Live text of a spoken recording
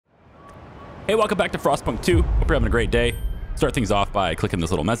Hey, welcome back to Frostpunk 2. Hope you're having a great day. Start things off by clicking this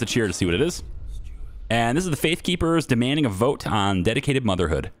little message here to see what it is. And this is the Faith Keepers demanding a vote on dedicated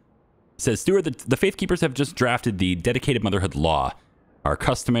motherhood. It says, Stuart, the Faith Keepers have just drafted the dedicated motherhood law. Our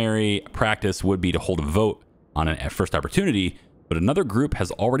customary practice would be to hold a vote on it at first opportunity, but another group has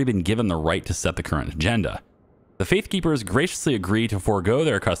already been given the right to set the current agenda. The Faith Keepers graciously agree to forego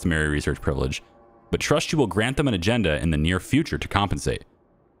their customary research privilege, but trust you will grant them an agenda in the near future to compensate.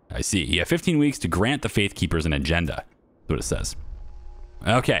 I see. You have 15 weeks to grant the Faith Keepers an agenda. That's what it says.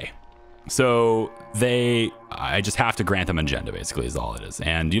 Okay. So I just have to grant them an agenda, basically, is all it is.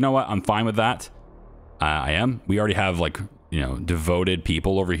 And you know what? I'm fine with that. I am. We already have, like, you know, devoted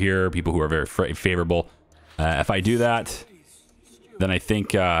people over here, people who are very favorable. If I do that, then I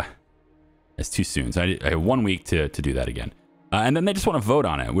think it's too soon. So I have 1 week to do that again. And then they just want to vote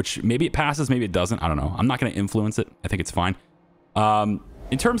on it, which maybe it passes, maybe it doesn't. I don't know. I'm not going to influence it. I think it's fine.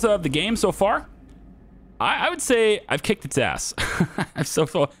 In terms of the game so far, I would say I've kicked its ass so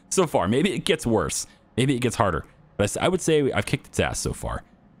far. Maybe it gets worse. Maybe it gets harder. But I would say I've kicked its ass so far.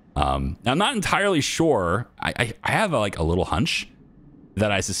 Now, I'm not entirely sure. I have like a little hunch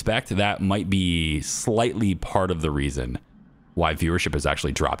that I suspect that might be slightly part of the reason why viewership has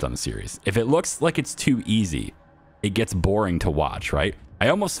actually dropped on the series. If it looks like it's too easy, it gets boring to watch, right? I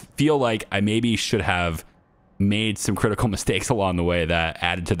almost feel like I maybe should have made some critical mistakes along the way that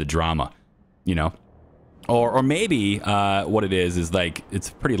added to the drama, you know? Or maybe what it is like it's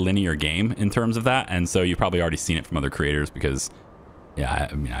a pretty linear game in terms of that, and so you've probably already seen it from other creators because, yeah,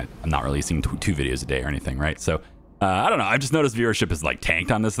 I mean, I'm not releasing two videos a day or anything, right? So I don't know. I've just noticed viewership is like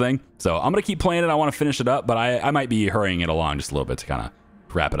tanked on this thing, so I'm gonna keep playing it. I want to finish it up, but I might be hurrying it along just a little bit to kind of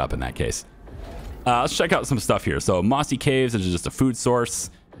wrap it up in that case. Let's check out some stuff here. So Mossy Caves is just a food source.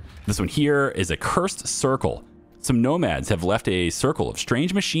 This one here is a cursed circle. Some nomads have left a circle of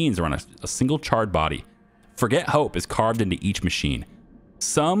strange machines around a single charred body. Forget Hope is carved into each machine,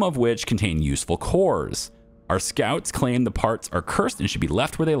 some of which contain useful cores. Our scouts claim the parts are cursed and should be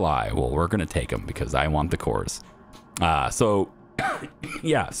left where they lie. Well, we're going to take them because I want the cores. So,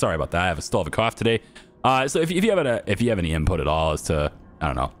 yeah, sorry about that. I still have a cough today. So if you have any input at all as to, I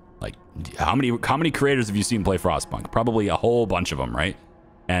don't know, like how many creators have you seen play Frostpunk? Probably a whole bunch of them, right?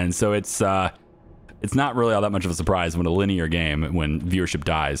 And so it's not really all that much of a surprise when a linear game, when viewership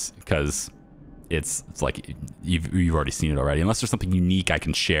dies, because it's like you've already seen it already. Unless there's something unique I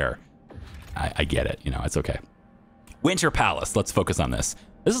can share, I get it. You know, it's okay. Winter Palace. Let's focus on this.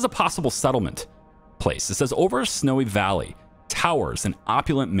 This is a possible settlement place. It says over a snowy valley, towers, an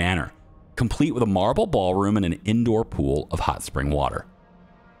opulent manor, complete with a marble ballroom and an indoor pool of hot spring water.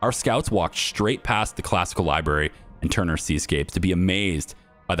 Our scouts walked straight past the classical library and Turner Seascapes to be amazed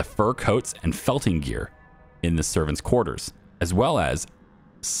by the fur coats and felting gear in the servants' quarters, as well as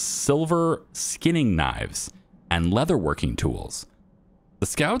silver skinning knives and leatherworking tools. The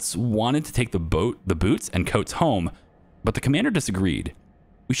scouts wanted to take the boots and coats home, but the commander disagreed.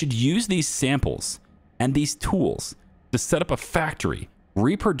 We should use these samples and these tools to set up a factory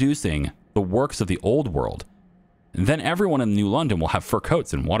reproducing the works of the old world. And then everyone in New London will have fur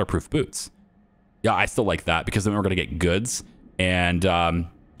coats and waterproof boots. Yeah, I still like that because then we're going to get goods. And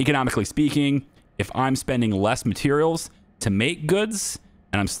economically speaking, if I'm spending less materials to make goods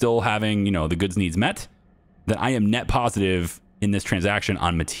and I'm still having, you know, the goods needs met, then I am net positive in this transaction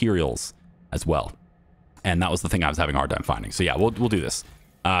on materials as well. And that was the thing I was having a hard time finding. So yeah, we'll do this.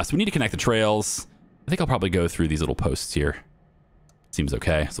 So we need to connect the trails. I think I'll probably go through these little posts here. Seems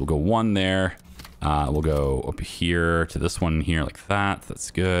okay. So we'll go one there. We'll go up here to this one here like that.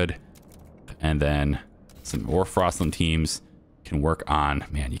 That's good. And then some more Frostland teams can work on,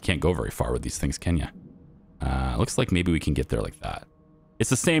 man, you can't go very far with these things, can you? Looks like maybe we can get there like that. It's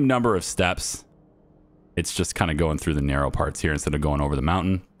the same number of steps. It's just kind of going through the narrow parts here instead of going over the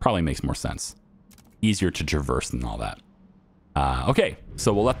mountain. Probably makes more sense. Easier to traverse than all that. Okay,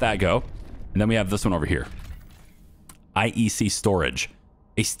 so we'll let that go. And then we have this one over here. IEC storage.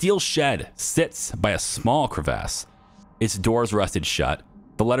 A steel shed sits by a small crevasse. Its doors rusted shut.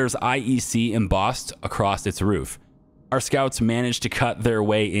 The letters IEC embossed across its roof. Our scouts managed to cut their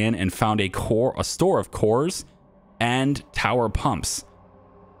way in and found a store of cores and tower pumps.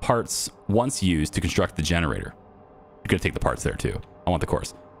 Parts once used to construct the generator. You're gonna take the parts there too. I want the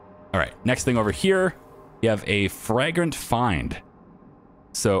cores. All right, next thing over here, we have a fragrant find.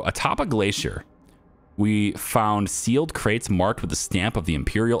 So atop a glacier, we found sealed crates marked with the stamp of the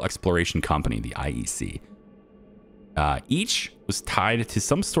Imperial Exploration Company, the IEC. Each was tied to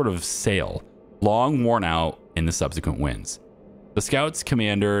some sort of sail, long worn out in the subsequent winds. The Scouts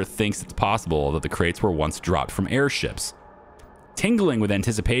commander thinks it's possible that the crates were once dropped from airships. Tingling with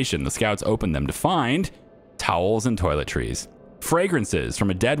anticipation, the scouts opened them to find towels and toiletries, fragrances from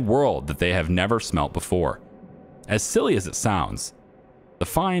a dead world that they have never smelt before. As silly as it sounds, the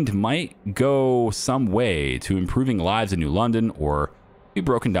find might go some way to improving lives in New London or be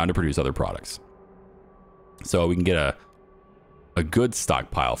broken down to produce other products. So we can get a good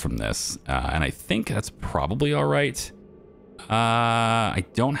stockpile from this, and I think that's probably all right. I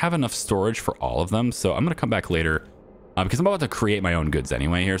don't have enough storage for all of them, so I'm going to come back later because I'm about to create my own goods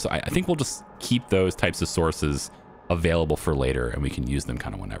anyway here. So I think we'll just keep those types of sources available for later, and we can use them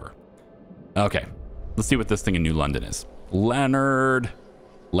kind of whenever. Okay, let's see what this thing in New London is. Leonard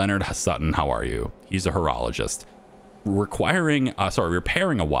Sutton, how are you? He's a horologist. Repairing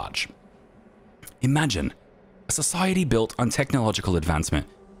a watch. Imagine a society built on technological advancement,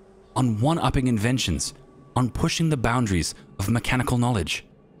 on one-upping inventions, on pushing the boundaries of mechanical knowledge.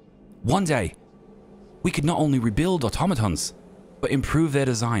 One day, we could not only rebuild automatons, but improve their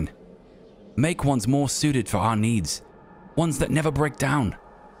design. Make ones more suited for our needs. Ones that never break down.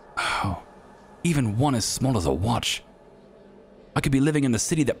 Oh, even one as small as a watch. I could be living in the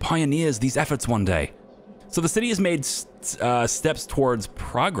city that pioneers these efforts one day. So the city has made steps towards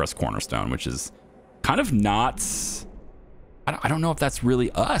Progress Cornerstone, which is kind of not... I don't know if that's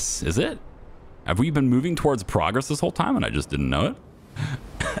really us, is it? Have we been moving towards progress this whole time and I just didn't know it?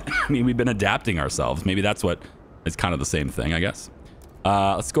 I mean, we've been adapting ourselves. Maybe that's what is kind of the same thing, I guess.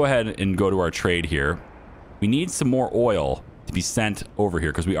 Let's go ahead and go to our trade here. We need some more oil to be sent over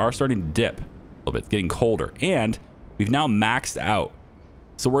here because we are starting to dip a little bit. It's getting colder. And we've now maxed out.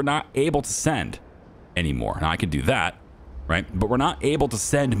 So we're not able to send anymore. Now I could do that, right? But we're not able to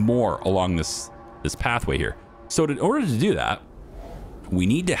send more along this pathway here. So in order to do that, we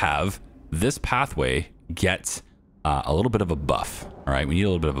need to have this pathway get a little bit of a buff. All right, we need a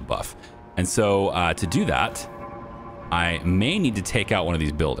little bit of a buff. And so to do that, I may need to take out one of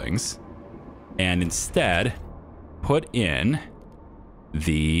these buildings and instead put in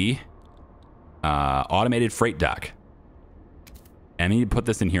the automated freight dock. And I need to put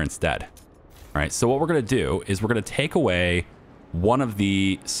this in here instead. All right, so what we're going to do is we're going to take away one of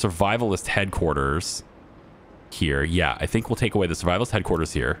the survivalist headquarters here. Yeah, I think we'll take away the survivalist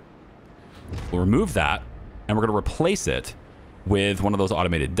headquarters here. We'll remove that, and we're going to replace it with one of those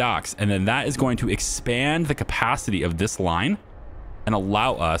automated docks. And then that is going to expand the capacity of this line and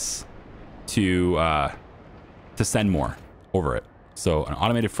allow us to send more over it. So an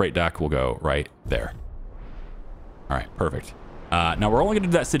automated freight dock will go right there. All right, perfect. Now we're only going to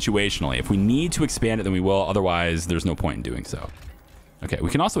do that situationally. If we need to expand it, then we will. Otherwise, there's no point in doing so. Okay, we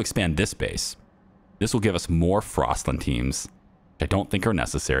can also expand this base. This will give us more Frostland teams, which I don't think are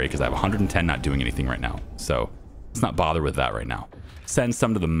necessary because I have 110 not doing anything right now. So let's not bother with that right now. Send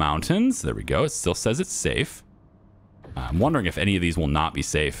some to the mountains. There we go. It still says it's safe. I'm wondering if any of these will not be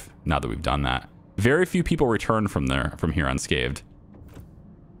safe now that we've done that. Very few people return from here unscathed.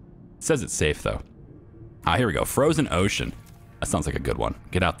 It says it's safe though. Here we go. Frozen Ocean. That sounds like a good one.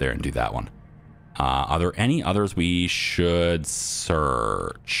 Get out there and do that one. Are there any others we should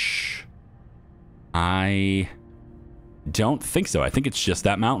search? I don't think so. I think it's just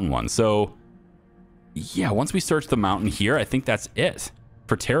that mountain one. So yeah, once we search the mountain here, I think that's it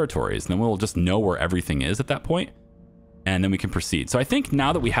for territories. And then we'll just know where everything is at that point, and then we can proceed. So I think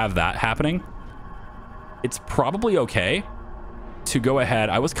now that we have that happening, it's probably okay to go ahead.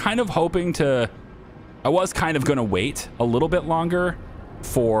 I was kind of going to wait a little bit longer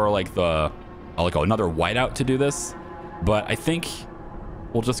for like another whiteout to do this, but I think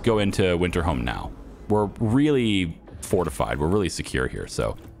we'll just go into Winterhome now. We're really fortified. We're really secure here.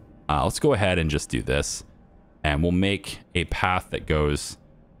 So let's go ahead and just do this, and we'll make a path that goes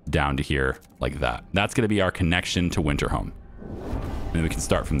down to here like that. That's going to be our connection to Winterhome, and then we can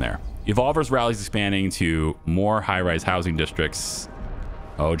start from there. Evolver's rally is expanding to more high-rise housing districts.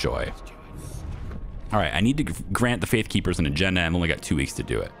 Oh joy. All right, I need to grant the Faith Keepers an agenda. I've only got 2 weeks to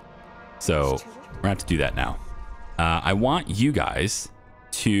do it. So we're gonna have to do that now. I want you guys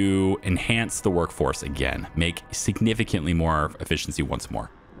to enhance the workforce again. Make significantly more efficiency once more.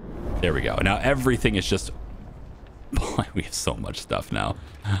 There we go. Now everything is just... we have so much stuff now.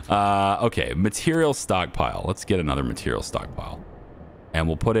 Okay, material stockpile. Let's get another material stockpile. And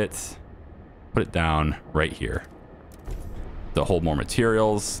we'll put it down right here to hold more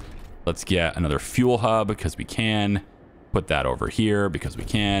materials. Let's get another fuel hub because we can. Put that over here because we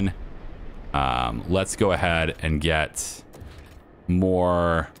can. Let's go ahead and get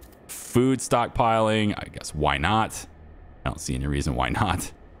more food stockpiling. I guess why not? I don't see any reason why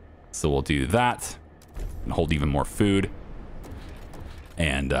not. So we'll do that and hold even more food.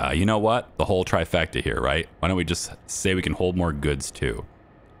 And you know what? The whole trifecta here, right? Why don't we just say we can hold more goods too?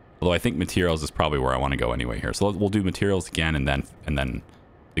 Although I think materials is probably where I want to go anyway here. So we'll do materials again and then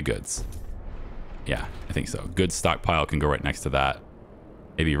the goods. Yeah, I think so. Goods stockpile can go right next to that.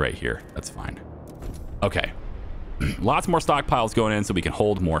 Maybe right here. That's fine. Okay. Lots more stockpiles going in so we can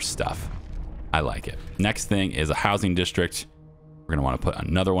hold more stuff. I like it. Next thing is a housing district. We're going to want to put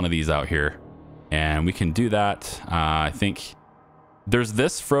another one of these out here. And we can do that. I think there's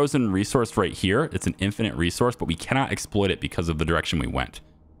this frozen resource right here. It's an infinite resource, but we cannot exploit it because of the direction we went.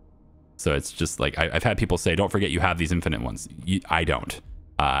 So it's just like, I've had people say, don't forget you have these infinite ones. I don't.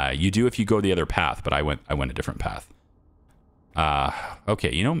 You do if you go the other path, but I went a different path.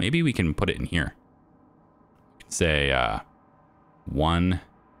 Okay, you know, maybe we can put it in here. Say 1,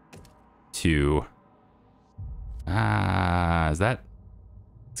 2. Is that?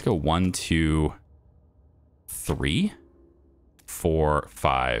 Let's go 1, 2, 3, 4,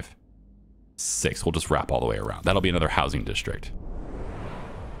 5, 6. We'll just wrap all the way around. That'll be another housing district.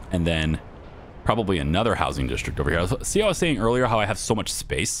 And then probably another housing district over here. See how I was saying earlier how I have so much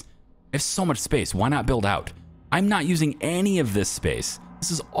space? I have so much space. Why not build out? I'm not using any of this space.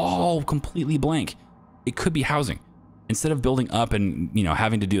 This is all completely blank. It could be housing. Instead of building up and, you know,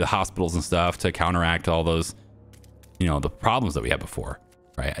 having to do the hospitals and stuff to counteract all those, you know, the problems that we had before,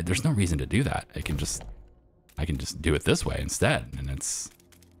 right? There's no reason to do that. I can just do it this way instead. And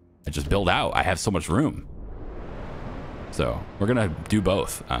I just build out. I have so much room. So we're going to do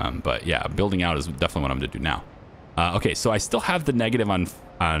both. But yeah, building out is definitely what I'm going to do now. Okay, so I still have the negative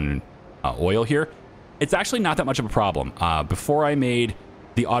on oil here. It's actually not that much of a problem. Before I made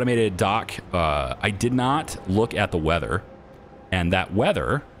the automated dock, I did not look at the weather. And that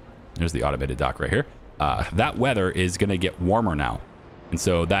weather, there's the automated dock right here. That weather is going to get warmer now. And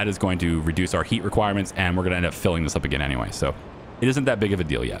so that is going to reduce our heat requirements, and we're going to end up filling this up again anyway. So it isn't that big of a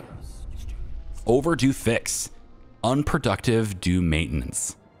deal yet. Overdue fix. Unproductive due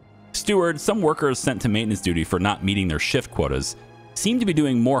maintenance. Steward, some workers sent to maintenance duty for not meeting their shift quotas seem to be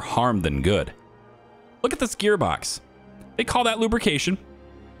doing more harm than good. Look at this gearbox. They call that lubrication.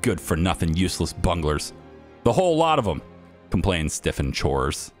 Good for nothing, useless bunglers. The whole lot of them, complains Stephen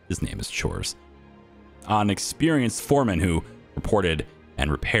Chores. His name is Chores. An experienced foreman who reported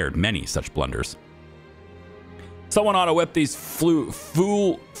and repaired many such blunders. Someone ought to whip these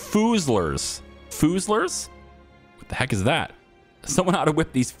foozlers. Foozlers? What the heck is that? Someone ought to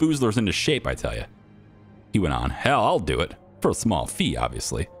whip these foozlers into shape, I tell you. He went on. Hell, I'll do it. For a small fee,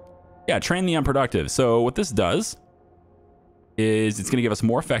 obviously. Yeah, train the unproductive. So what this does is it's going to give us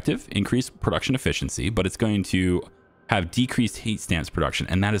more effective, increased production efficiency, but it's going to have decreased heat stamps production,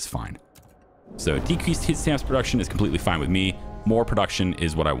 and that is fine. So decreased heat stamps production is completely fine with me. More production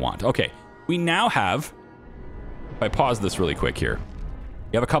is what I want. Okay, we now have, if I pause this really quick here,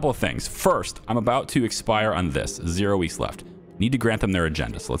 you have a couple of things. First, I'm about to expire on this. 0 weeks left. Need to grant them their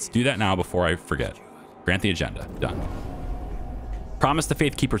agenda. So let's do that now before I forget. Grant the agenda. Done. Promise to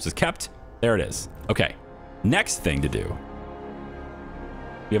Faith Keepers is kept. There it is. Okay. Next thing to do.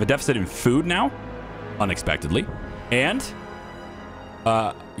 We have a deficit in food now, unexpectedly. And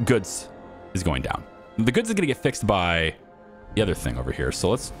goods is going down. The goods is going to get fixed by the other thing over here. So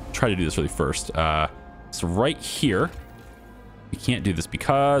let's try to do this really first. So right here, we can't do this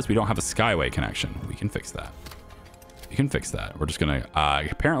because we don't have a Skyway connection. We can fix that. We can fix that. We're just going to...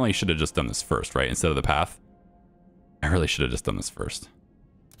 apparently should have just done this first, right? Instead of the path. I really should have just done this first.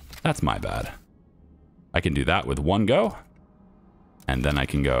 That's my bad. I can do that with one go. And then I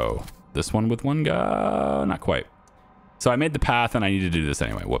can go this one with one go. Not quite. So I made the path and I need to do this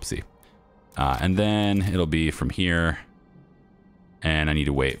anyway. Whoopsie. And then it'll be from here. And I need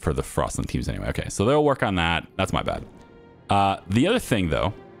to wait for the Frostland teams anyway. Okay, so they'll work on that. That's my bad. The other thing,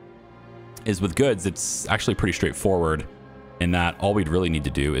 though, is with goods, it's actually pretty straightforward in that all we'd really need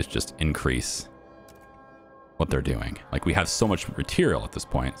to do is just increase what they're doing. Like, we have so much material at this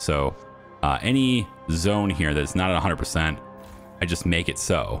point. So any zone here that's not at 100%, I just make it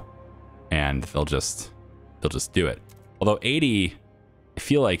so. And they'll just do it. Although 80, I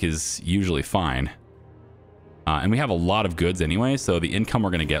feel like, is usually fine. And we have a lot of goods anyway, so the income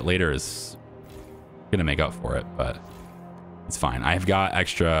we're going to get later is going to make up for it, but it's fine. I've got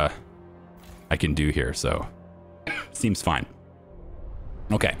extra I can do here, so seems fine.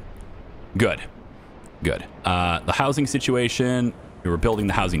 Okay, good. Good. The housing situation, we were building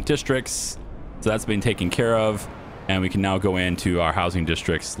the housing districts, so that's been taken care of, and we can now go into our housing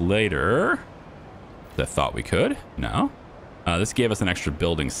districts later. I thought we could. No. This gave us an extra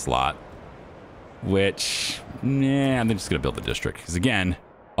building slot, which, nah, I'm just gonna build the district because again,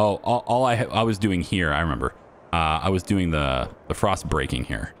 all I was doing here, I remember, I was doing the frost breaking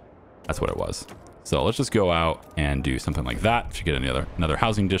here. That's what it was. So let's just go out and do something like that. Should get another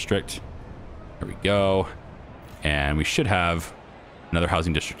housing district. There we go. And we should have another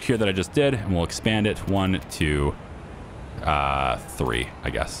housing district here that I just did, and we'll expand it 1, 2, 3, I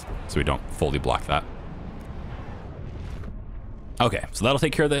guess, so we don't fully block that. Okay, so that'll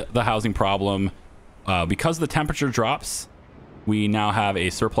take care of the housing problem. Because the temperature drops, we now have a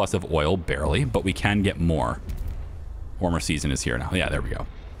surplus of oil, barely, but we can get more. Warmer season is here now. Yeah, there we go.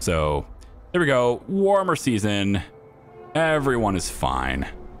 So there we go. Warmer season. Everyone is fine.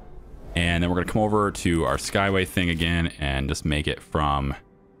 And then we're going to come over to our Skyway thing again and just make it from...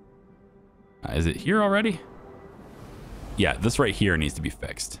 is it here already? Yeah, this right here needs to be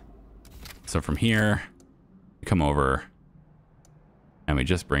fixed. So from here, we come over and we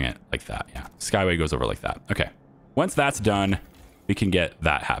just bring it like that. Yeah, Skyway goes over like that. Okay. Once that's done, we can get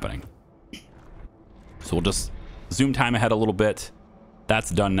that happening. So we'll just zoom time ahead a little bit. That's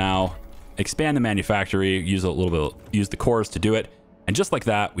done now. Expand the manufactory, use the cores to do it. And just like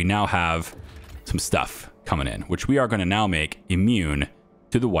that, we now have some stuff coming in, which we are going to now make immune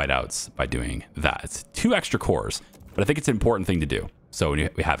to the whiteouts by doing that. It's 2 extra cores, but I think it's an important thing to do. So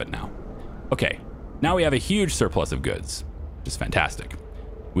we have it now. Okay, now we have a huge surplus of goods, which is fantastic.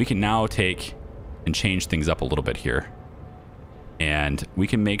 We can now take and change things up a little bit here. And we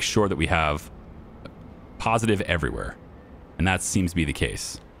can make sure that we have positive everywhere. And that seems to be the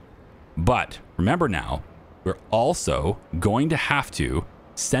case. But remember now, we're also going to have to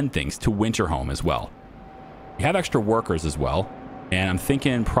send things to Winterhome as well. We have extra workers as well. And I'm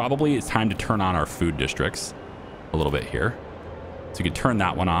thinking probably it's time to turn on our food districts a little bit here. So we can turn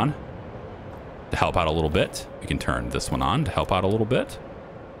that one on to help out a little bit. We can turn this one on to help out a little bit.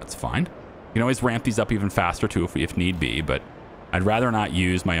 That's fine. You can always ramp these up even faster too if need be, but I'd rather not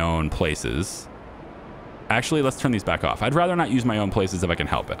use my own places. Actually, let's turn these back off. I'd rather not use my own places if I can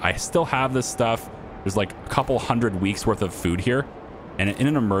help it. I still have this stuff. There's like a couple 100 weeks worth of food here. And in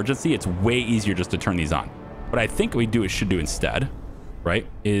an emergency, it's way easier just to turn these on. What I think we should do instead, right,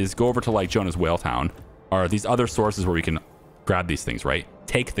 is go over to like Jonah's Whale Town or these other sources where we can grab these things, right?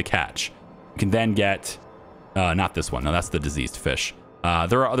 Take the catch. We can then get, not this one. No, that's the diseased fish.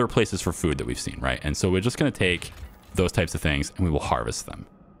 There are other places for food that we've seen, right? And so we're just going to take those types of things and we will harvest them.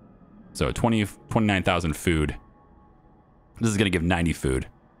 So 29,000 food. This is going to give 90 food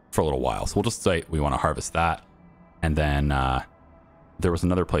for a little while. So we'll just say we want to harvest that. And then there was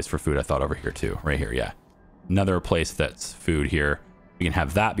another place for food I thought over here too. Right here, yeah. Another place that's food here. We can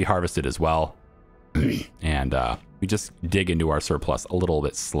have that be harvested as well. And we just dig into our surplus a little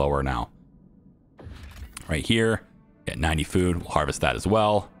bit slower now. Right here, get 90 food. We'll harvest that as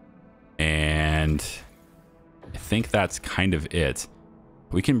well. And I think that's kind of it.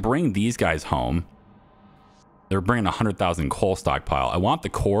 We can bring these guys home. They're bringing 100,000 coal stockpile. I want the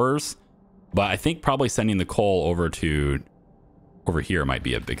cores, but I think probably sending the coal over here might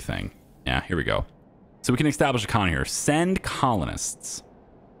be a big thing. Yeah, here we go. So we can establish a colony here. Send colonists.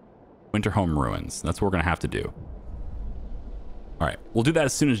 Winterhome ruins. That's what we're going to have to do. All right. We'll do that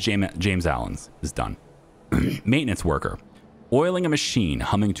as soon as James Allen's is done. Maintenance worker. Oiling a machine,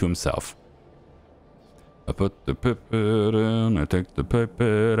 humming to himself. I put the pipette in, I take the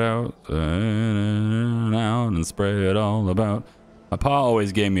pipette out and spray it all about. My pa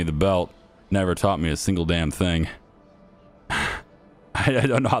always gave me the belt, never taught me a single damn thing. I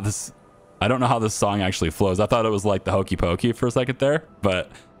don't know how this song actually flows. I thought it was like the Hokey Pokey for a second there,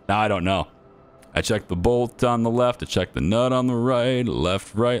 but now I don't know. I checked the bolt on the left, I checked the nut on the right,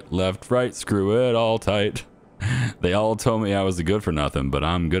 left, right, screw it all tight. They all told me I was a good for nothing, but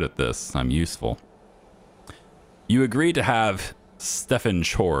I'm good at this. I'm useful. You agreed to have Stefan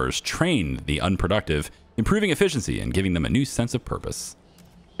Chores train the unproductive, improving efficiency and giving them a new sense of purpose.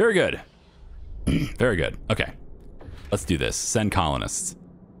 Very good. Very good. Okay. Let's do this. Send colonists.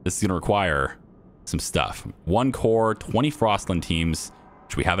 This is going to require some stuff. 1 core, 20 Frostland teams,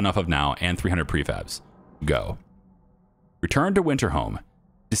 which we have enough of now, and 300 prefabs. Go. Return to Winterhome.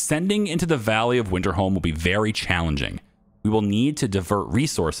 Descending into the valley of Winterhome will be very challenging. We will need to divert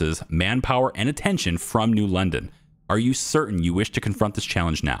resources, manpower, and attention from New London. Are you certain you wish to confront this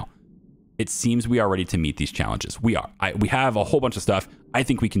challenge now? It seems we are ready to meet these challenges. We are. We have a whole bunch of stuff. I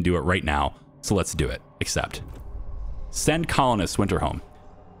think we can do it right now. So let's do it. Accept. Send colonists Winterhome.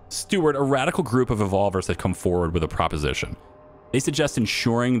 Steward, a radical group of evolvers had come forward with a proposition. They suggest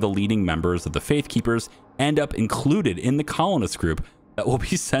ensuring the leading members of the Faith Keepers end up included in the colonist group that will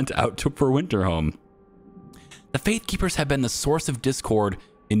be sent out for Winterhome. The Faith Keepers have been the source of discord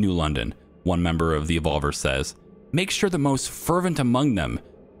in New London, one member of the Evolvers says. Make sure the most fervent among them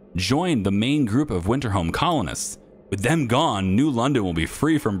join the main group of Winterhome colonists. With them gone, New London will be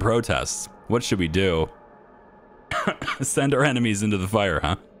free from protests. What should we do? Send our enemies into the fire,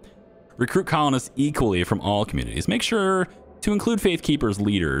 huh? Recruit colonists equally from all communities. Make sure to include Faith Keepers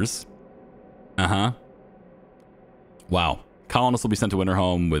leaders. Uh-huh. Wow. Colonists will be sent to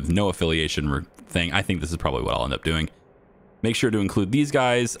Winterhome with no affiliation thing. I think this is probably what I'll end up doing. Make sure to include these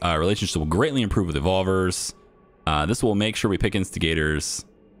guys. Relationships will greatly improve with evolvers. This will make sure we pick instigators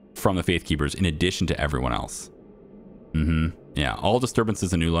from the Faith Keepers in addition to everyone else. Mm-hmm. Yeah, all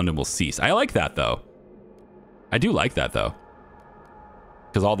disturbances in New London will cease. I like that, though. I do like that, though.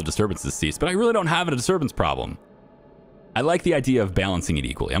 Because all the disturbances cease. But I really don't have a disturbance problem. I like the idea of balancing it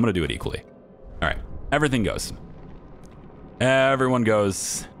equally. I'm going to do it equally. All right. Everything goes. Everyone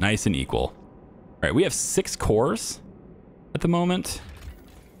goes nice and equal. All right. We have 6 cores at the moment.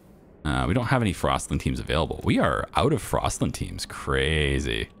 We don't have any Frostland teams available. We are out of Frostland teams.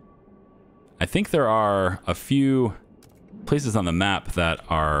 Crazy. I think there are a few places on the map that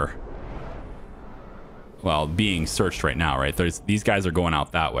are, well, being searched right now, right? These guys are going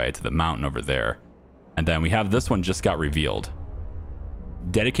out that way to the mountain over there. And then we have this one just got revealed.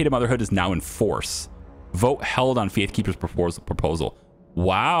 Dedicated Motherhood is now in force. Vote held on Faith Keeper's proposal.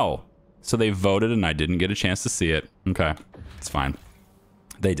 Wow. So they voted and I didn't get a chance to see it. Okay, it's fine.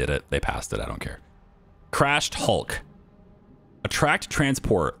 They did it. They passed it. I don't care. Crashed Hulk. A tracked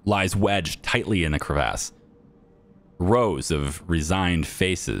transport lies wedged tightly in a crevasse. Rows of resigned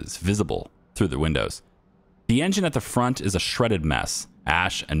faces visible through the windows. The engine at the front is a shredded mess.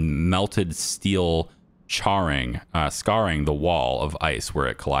 Ash and melted steel scarring the wall of ice where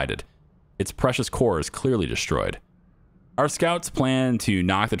it collided. Its precious core is clearly destroyed. Our scouts plan to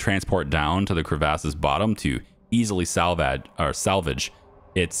knock the transport down to the crevasse's bottom to easily salvage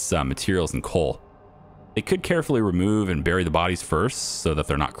its materials and coal. They could carefully remove and bury the bodies first so that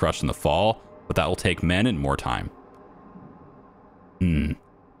they're not crushed in the fall, but that will take men and more time.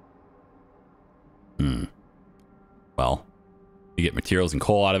 Well, you get materials and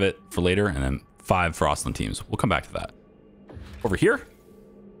coal out of it for later, and then 5 Frostland teams. We'll come back to that. Over here,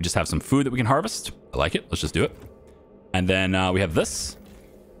 we just have some food that we can harvest. I like it. Let's just do it. And then we have this.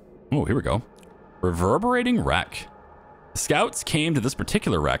 Oh, here we go. Reverberating wreck. The scouts came to this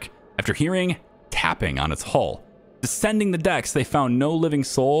particular wreck after hearing tapping on its hull. Descending the decks, they found no living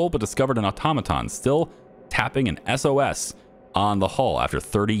soul, but discovered an automaton still tapping an SOS on the hull after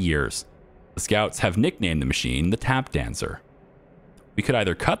 30 years. The scouts have nicknamed the machine the Tap Dancer. We could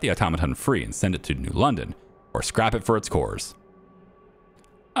either cut the automaton free and send it to New London, or scrap it for its cores.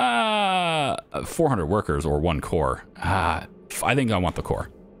 400 workers or 1 core. I think I want the core.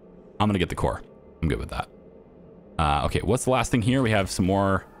 I'm gonna get the core. I'm good with that. Okay, what's the last thing here? We have some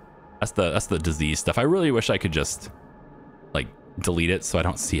more. That's the disease stuff. I really wish I could just like delete it so I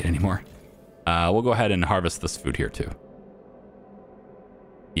don't see it anymore. We'll go ahead and harvest this food here too.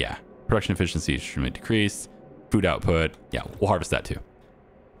 Yeah, production efficiency is extremely decreased. Food output, yeah, we'll harvest that too.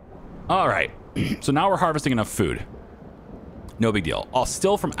 All right, so now we're harvesting enough food. No big deal.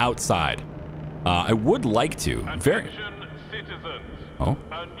 Still from outside. I would like to. Attention, citizens. Oh.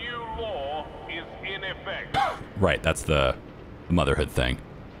 A new law is in effect. Right, that's the motherhood thing.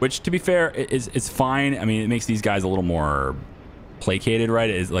 Which, to be fair, is fine. I mean, it makes these guys a little more placated, right?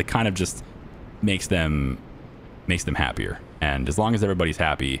 It is like kind of just makes them happier. And as long as everybody's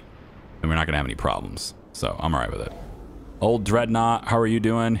happy, then we're not gonna have any problems. So I'm all right with it. Old Dreadnought, how are you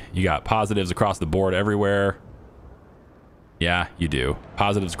doing? You got positives across the board everywhere. Yeah, you do.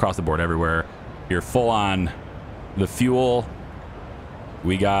 Positives across the board everywhere. You're full on the fuel.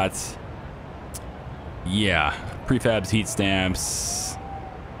 We got, yeah, prefabs, heat stamps.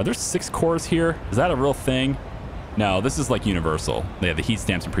 Are there 6 cores here? Is that a real thing? No, this is like universal. They have the heat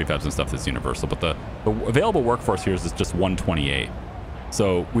stamps and prefabs and stuff that's universal, but the available workforce here is just 128.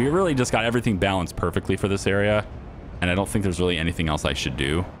 So we really just got everything balanced perfectly for this area, and I don't think there's really anything else I should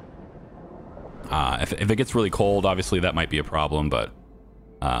do. If it gets really cold, obviously that might be a problem, but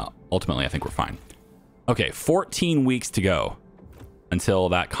ultimately I think we're fine. Okay, 14 weeks to go until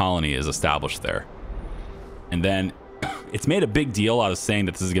that colony is established there. And then it's made a big deal out of saying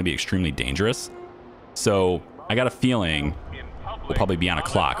that this is going to be extremely dangerous. So I got a feeling we'll probably be on a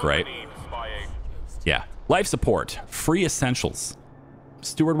clock, right? Yeah. Life support, free essentials.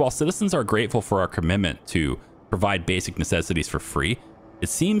 Steward, while citizens are grateful for our commitment to provide basic necessities for free, it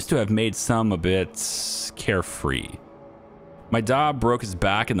seems to have made some a bit carefree. My dad broke his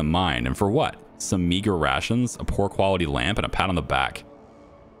back in the mine, and for what? Some meager rations, a poor quality lamp, and a pat on the back.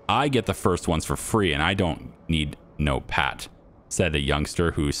 I get the first ones for free, and I don't need no pat, said a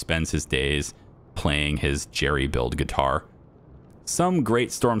youngster who spends his days playing his jerry-build guitar. Some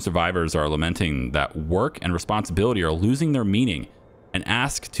great storm survivors are lamenting that work and responsibility are losing their meaning and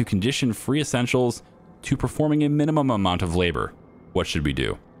ask to condition free essentials to performing a minimum amount of labor. What should we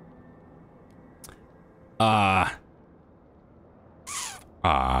do? Layabouts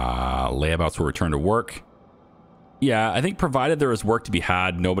will return to work. Yeah, I think provided there is work to be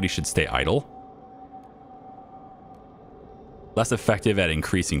had, nobody should stay idle. Less effective at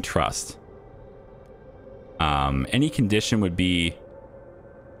increasing trust. Any condition would be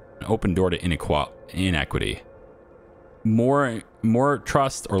an open door to inequity. More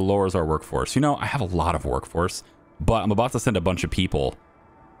trust or lowers our workforce. You know, I have a lot of workforce, but I'm about to send a bunch of people,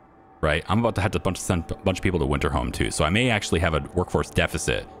 right? I'm about to have to send a bunch of people to Winterhome too. So I may actually have a workforce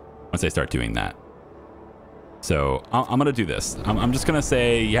deficit once I start doing that. So I'm going to do this. I'm just going to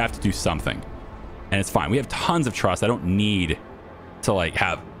say you have to do something. And it's fine. We have tons of trust. I don't need to like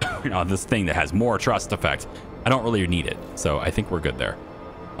have, you know, this thing that has more trust effect. I don't really need it. So I think we're good there.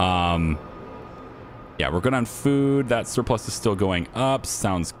 Yeah, we're good on food. That surplus is still going up.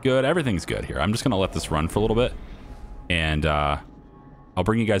 Sounds good. Everything's good here. I'm just going to let this run for a little bit. And I'll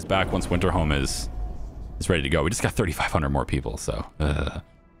bring you guys back once Winterhome is ready to go. We just got 3,500 more people. So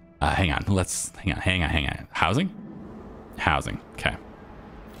hang on. Hang on. Housing? Housing. Okay.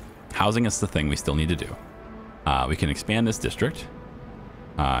 Housing is the thing we still need to do. We can expand this district.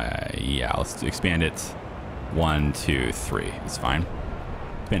 Yeah, let's expand it 1, 2, 3. It's fine.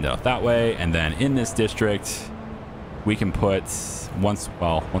 Expand it out that way, and then in this district, we can put once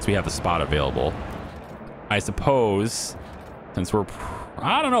we have a spot available. I suppose, since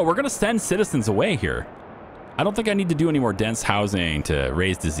I don't know, we're gonna send citizens away here. I don't think I need to do any more dense housing to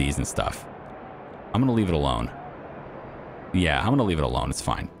raise disease and stuff. I'm gonna leave it alone. Yeah, I'm gonna leave it alone. It's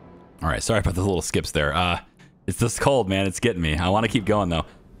fine. All right, sorry about the little skips there. It's this cold, man. It's getting me. I want to keep going though.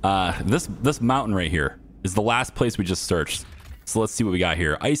 This mountain right here is the last place we just searched. So let's see what we got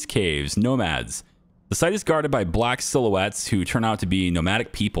here. Ice caves, nomads. The site is guarded by black silhouettes who turn out to be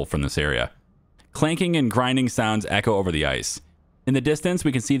nomadic people from this area. Clanking and grinding sounds echo over the ice. In the distance,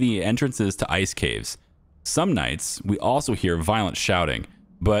 we can see the entrances to ice caves. Some nights, we also hear violent shouting,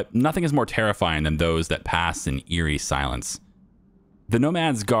 but nothing is more terrifying than those that pass in eerie silence. The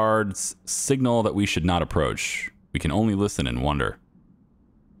nomads' guards signal that we should not approach. We can only listen and wonder.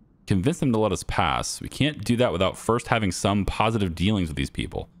 Convince them to let us pass. We can't do that without first having some positive dealings with these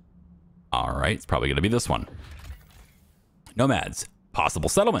people. All right, it's probably going to be this one. Nomads, possible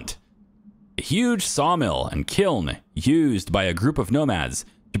settlement. A huge sawmill and kiln used by a group of nomads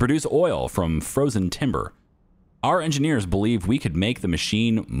to produce oil from frozen timber. Our engineers believe we could make the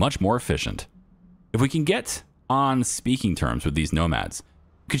machine much more efficient. If we can get on speaking terms with these nomads,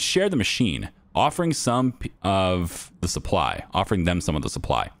 we could share the machine, offering them some of the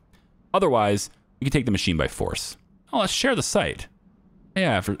supply. Otherwise, we could take the machine by force. Oh, let's share the site.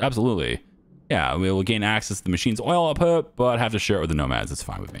 Yeah, absolutely. Yeah, we will gain access to the machine's oil output, but have to share it with the nomads. It's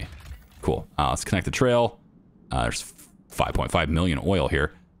fine with me. Cool. Let's connect the trail. There's 5.5 million oil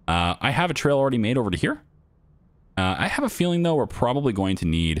here. I have a trail already made over to here. I have a feeling, though, we're probably going to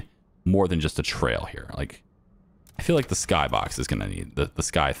need more than just a trail here. Like, I feel like the skybox is going to need, the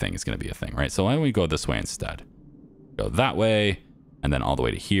sky thing is going to be a thing, right? So why don't we go this way instead? Go that way, and then all the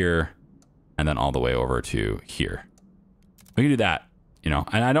way to here, and then all the way over to here. We can do that, you know,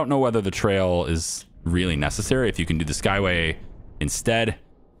 and I don't know whether the trail is really necessary. If you can do the skyway instead,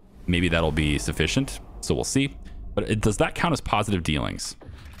 maybe that'll be sufficient. So we'll see. But does that count as positive dealings?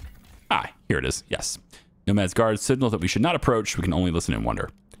 Here it is. Yes. Nomad's guards signal that we should not approach. We can only listen and wonder.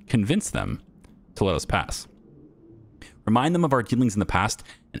 Convince them to let us pass. Remind them of our dealings in the past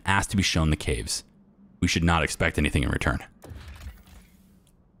and ask to be shown the caves. We should not expect anything in return.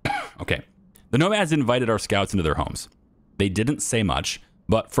 Okay. The nomads invited our scouts into their homes. They didn't say much,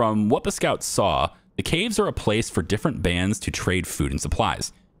 but from what the scouts saw, the caves are a place for different bands to trade food and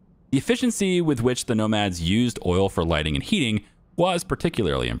supplies. The efficiency with which the nomads used oil for lighting and heating was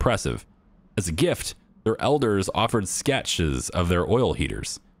particularly impressive. As a gift, their elders offered sketches of their oil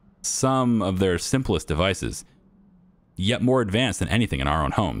heaters, some of their simplest devices, yet more advanced than anything in our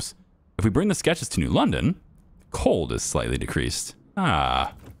own homes. If we bring the sketches to New London, cold is slightly decreased.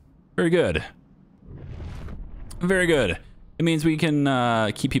 Very good. Very good. It means we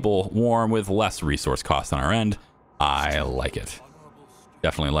can keep people warm with less resource costs on our end. I like it.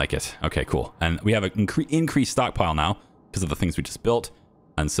 Definitely like it. Okay, cool. And we have an increased stockpile now because of the things we just built.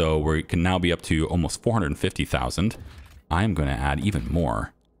 And so we can now be up to almost 450,000. I'm going to add even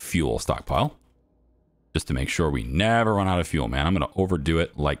more fuel stockpile just to make sure we never run out of fuel, man. I'm going to overdo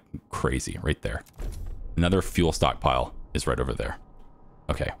it like crazy right there. Another fuel stockpile is right over there.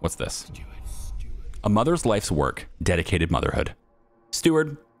 Okay, what's this? A mother's life's work, dedicated motherhood.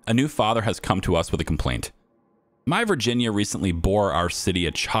 Steward, a new father has come to us with a complaint. My Virginia recently bore our city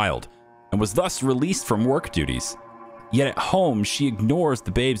a child and was thus released from work duties. Yet at home, she ignores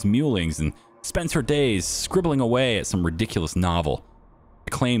the babe's mewlings and spends her days scribbling away at some ridiculous novel.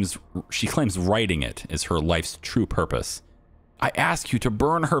 She claims writing it is her life's true purpose. I ask you to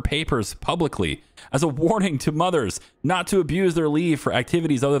burn her papers publicly as a warning to mothers not to abuse their leave for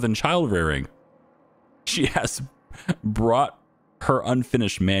activities other than child rearing. She has brought her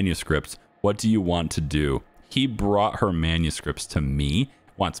unfinished manuscripts. What do you want to do? He brought her manuscripts to me,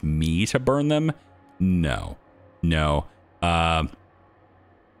 wants me to burn them? No. No.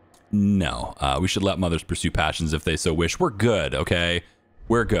 No. We should let mothers pursue passions if they so wish. We're good, okay?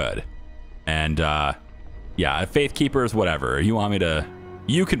 We're good. And, yeah, Faith Keepers, whatever. You want me to...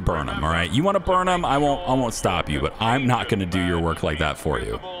 You can burn them, all right? You want to burn them? I won't stop you, but I'm not going to do your work like that for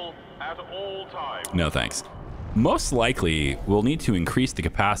you. No, thanks. Most likely, we'll need to increase the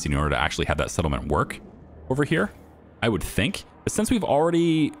capacity in order to actually have that settlement work over here, I would think. But since we've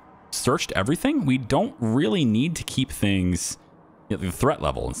already searched everything, we don't really need to keep things at the threat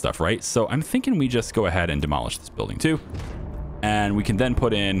level and stuff, right? So I'm thinking we just go ahead and demolish this building too. And we can then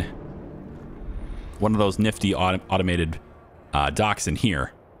put in one of those nifty automated docks in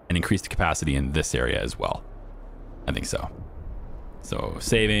here and increase the capacity in this area as well. I think so. So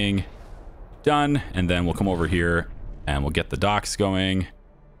saving, done. And then we'll come over here and we'll get the docks going.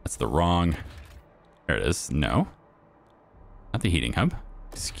 That's the wrong... There it is. No. Not the heating hub.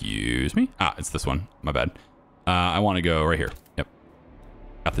 Excuse me. Ah, it's this one. My bad. I want to go right here. Yep.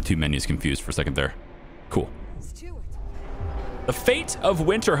 Got the two menus confused for a second there. Cool. The fate of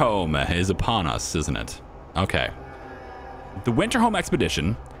Winterhome is upon us, isn't it? Okay. The Winterhome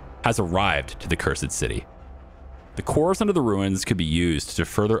expedition has arrived to the cursed city. The cores under the ruins could be used to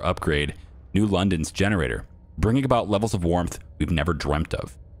further upgrade New London's generator, bringing about levels of warmth we've never dreamt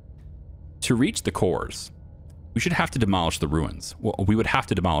of. To reach the cores, we should have to demolish the ruins. Well, we would have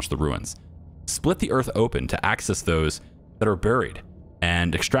to demolish the ruins, split the earth open to access those that are buried,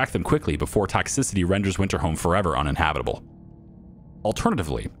 and extract them quickly before toxicity renders Winterhome forever uninhabitable.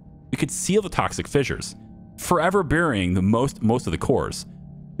 Alternatively, we could seal the toxic fissures, forever burying the most of the cores.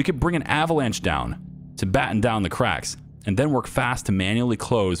 We could bring an avalanche down to batten down the cracks, and then work fast to manually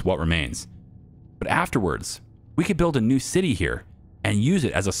close what remains. But afterwards, we could build a new city here and use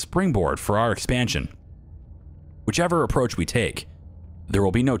it as a springboard for our expansion. Whichever approach we take, there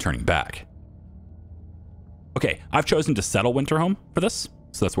will be no turning back. Okay, I've chosen to settle Winterhome for this,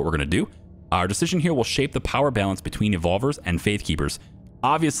 so that's what we're going to do. Our decision here will shape the power balance between Evolvers and Faith Keepers.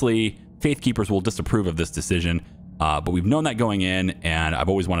 Obviously, Faith Keepers will disapprove of this decision, but we've known that going in, and I've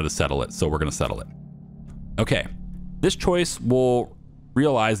always wanted to settle it, so we're going to settle it. Okay, this choice will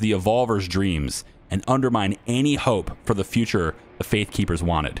realize the Evolvers' dreams and undermine any hope for the future the Faith Keepers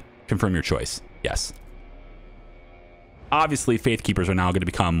wanted. Confirm your choice. Yes. Obviously, Faith Keepers are now going to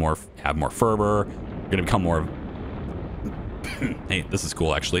become have more fervor. Going to become more... Hey, this is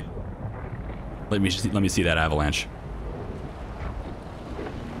cool, actually. Let me see that avalanche.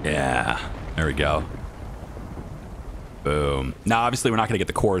 Yeah, there we go. Boom. Now, obviously, we're not going to get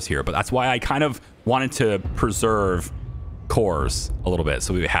the cores here, but that's why I kind of wanted to preserve cores a little bit,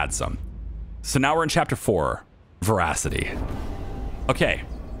 so we had some. So now we're in Chapter 4, Veracity. Okay.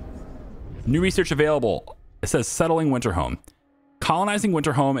 New research available. It says settling Winterhome. Colonizing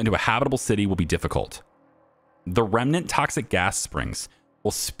Winterhome into a habitable city will be difficult. The remnant toxic gas springs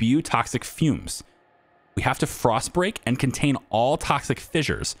will spew toxic fumes. We have to frostbreak and contain all toxic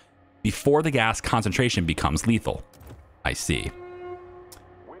fissures before the gas concentration becomes lethal. I see.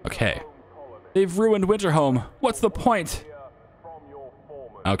 Okay. They've ruined Winterhome. What's the point?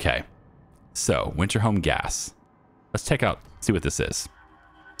 Okay. So, Winterhome gas. Let's see what this is.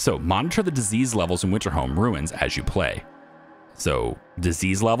 So, monitor the disease levels in Winterhome ruins as you play. So,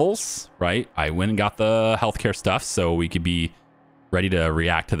 disease levels, right? I went and got the healthcare stuff so we could be ready to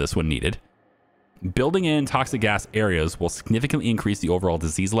react to this when needed. Building in toxic gas areas will significantly increase the overall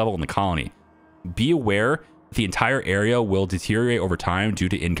disease level in the colony. Be aware the entire area will deteriorate over time due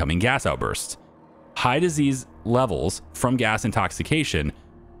to incoming gas outbursts. High disease levels from gas intoxication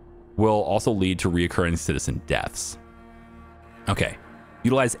will also lead to reoccurring citizen deaths. Okay.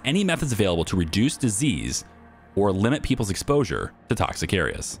 Utilize any methods available to reduce disease or limit people's exposure to toxic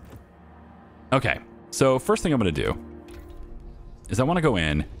areas. Okay. So first thing I'm going to do is I want to go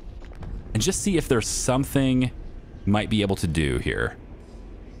in and just see if there's something you might be able to do here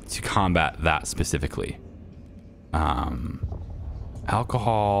to combat that specifically.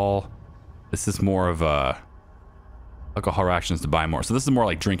 Alcohol. This is more of a alcohol rations to buy more. So this is more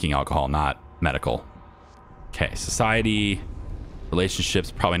like drinking alcohol, not medical. Okay, society.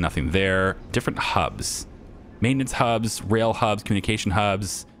 Relationships, probably nothing there. Different hubs. Maintenance hubs, rail hubs, communication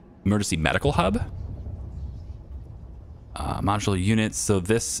hubs, emergency medical hub. Modular units. So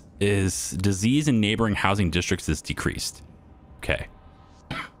this is disease in neighboring housing districts is decreased. Okay.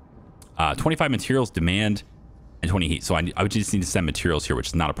 25 materials demand and 20 heat. So I would just need to send materials here, which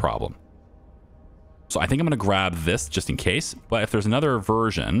is not a problem. So I think I'm going to grab this just in case. But if there's another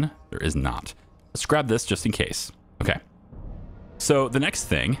version, there is not. Let's grab this just in case. Okay. So the next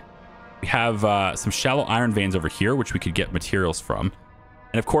thing, we have some shallow iron veins over here, which we could get materials from.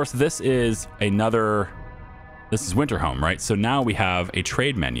 And of course, this is Winterhome, right? So now we have a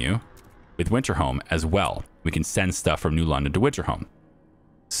trade menu with Winterhome as well. We can send stuff from New London to Winterhome.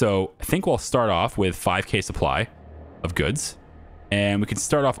 So I think we'll start off with 5K supply of goods. And we can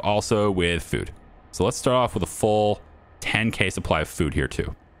start off also with food. So let's start off with a full 10K supply of food here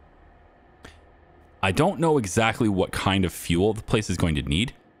too. I don't know exactly what kind of fuel the place is going to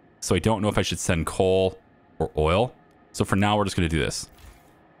need. So I don't know if I should send coal or oil. So for now, we're just going to do this.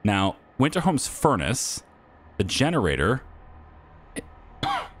 Now, Winterhome's furnace, the generator,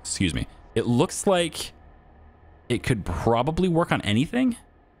 excuse me, it looks like it could probably work on anything.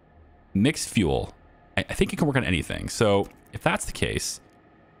 Mixed fuel. I think it can work on anything. So if that's the case,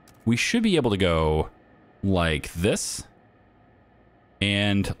 we should be able to go like this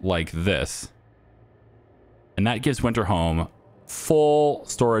and like this. And that gives Winterhome full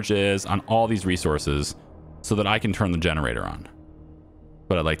storages on all these resources so that I can turn the generator on.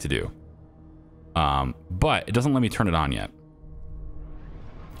 What I'd like to do. But it doesn't let me turn it on yet.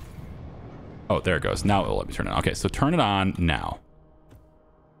 Oh, there it goes. Now it'll let me turn it on. Okay, so turn it on now.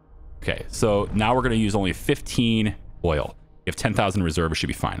 Okay, so now we're going to use only 15 oil. If 10,000 reserve, it should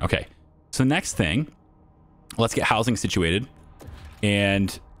be fine. Okay, so next thing, let's get housing situated.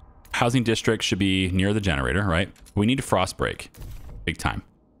 And housing district should be near the generator, right? We need a frost break, big time.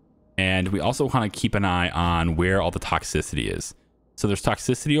 And we also want to keep an eye on where all the toxicity is. So there's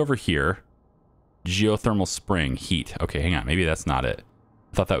toxicity over here. Geothermal spring, heat. Okay, hang on. Maybe that's not it.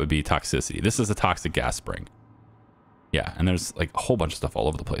 I thought that would be toxicity. This is a toxic gas spring. Yeah, and there's like a whole bunch of stuff all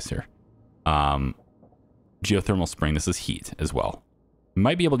over the place here. Geothermal spring, this is heat as well. We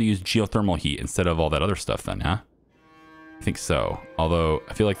might be able to use geothermal heat instead of all that other stuff then, huh? I think so. Although,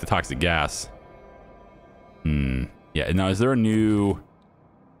 I feel like the toxic gas... Yeah, now is there a new...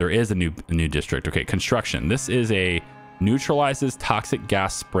 There is a new district. Okay, construction. This is a neutralizes toxic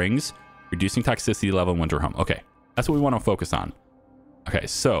gas springs, reducing toxicity level in Winterhome. Okay, that's what we want to focus on. Okay,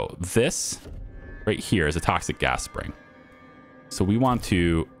 so this right here is a toxic gas spring. So we want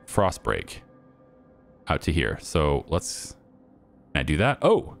to frost break out to here. So let's... Can I do that?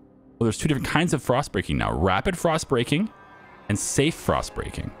 Oh, well, there's two different kinds of frost breaking now. Rapid frost breaking and safe frost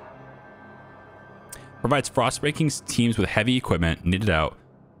breaking. Provides frost breaking teams with heavy equipment knitted out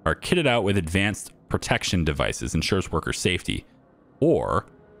or kitted out with advanced protection devices, ensures worker safety. Or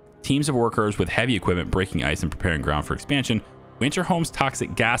teams of workers with heavy equipment breaking ice and preparing ground for expansion. Winterhome's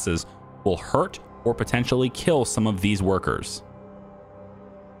toxic gases will hurt or potentially kill some of these workers.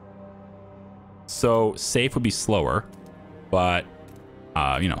 So safe would be slower, but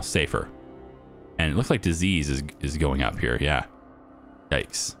you know, safer. And it looks like disease is going up here. Yeah.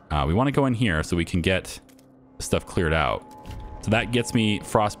 Yikes. We want to go in here so we can get the stuff cleared out. So that gets me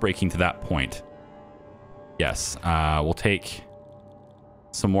frost breaking to that point. Yes. We'll take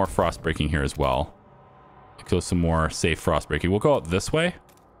some more frost breaking here as well. Go some more safe frost breaking. We'll go out this way.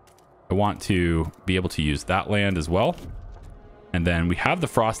 I want to be able to use that land as well. And then we have the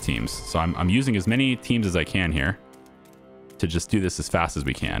frost teams. So I'm using as many teams as I can here to just do this as fast as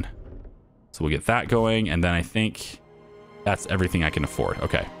we can. So we'll get that going. And then I think that's everything I can afford.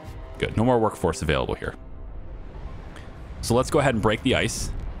 Okay, good. No more workforce available here. So let's go ahead and break the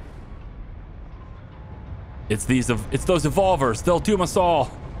ice. It's those evolvers. They'll doom us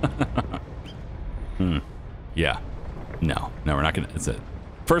all. Yeah. No, we're not gonna. It's it.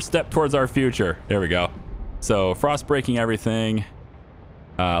 First step towards our future. There we go. So frost breaking everything.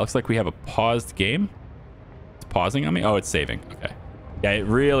 Looks like we have a paused game. It's pausing on me. Oh, it's saving. Okay.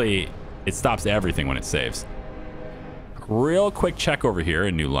 Yeah, it stops everything when it saves. Real quick check over here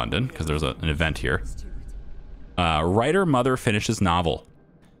in New London because there's an event here. Writer mother finishes novel.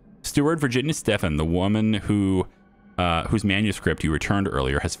 Steward Virginia Stephan, the woman whose manuscript you returned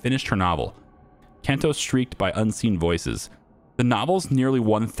earlier, has finished her novel. Canto shrieked by unseen voices. The novel's nearly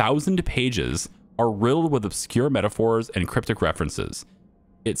 1,000 pages are riddled with obscure metaphors and cryptic references.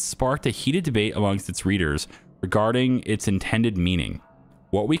 It sparked a heated debate amongst its readers regarding its intended meaning.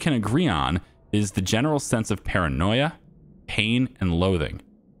 What we can agree on is the general sense of paranoia, pain, and loathing.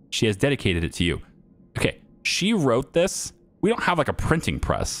 She has dedicated it to you. Okay, she wrote this We don't have like a printing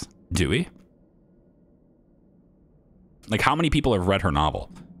press, do we? Like, how many people have read her novel?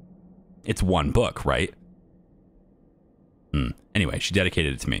 It's one book, right? Anyway, she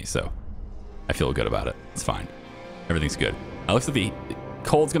dedicated it to me, so I feel good about it. It's fine. Everything's good. It looks like the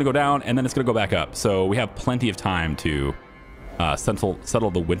cold's going to go down, and then it's going to go back up. So we have plenty of time to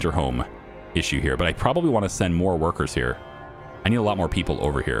settle the Winterhome issue here. But I probably want to send more workers here. I need a lot more people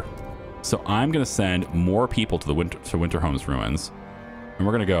over here. So I'm going to send more people to Winterhome's ruins. And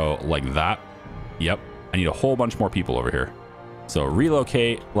we're going to go like that. Yep. I need a whole bunch more people over here. So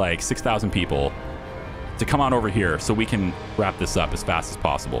relocate like 6,000 people to come on over here so we can wrap this up as fast as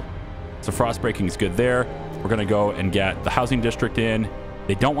possible. So frostbreaking is good there. We're going to go and get the housing district in.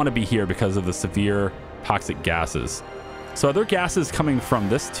 They don't want to be here because of the severe toxic gases. So are there gases coming from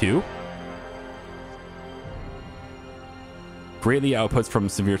this too? Greatly outputs from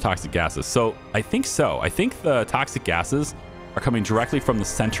severe toxic gases. So I think so. I think the toxic gases are coming directly from the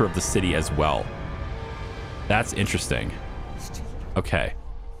center of the city as well. That's interesting. Okay.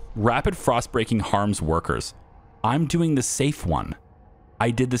 Rapid frostbreaking harms workers. I'm doing the safe one.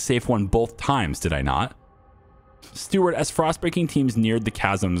 I did the safe one both times, did I not? Steward, as frostbreaking teams neared the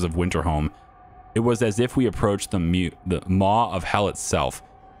chasms of Winterhome, it was as if we approached the maw of hell itself.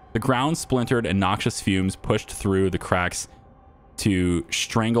 The ground splintered and noxious fumes pushed through the cracks to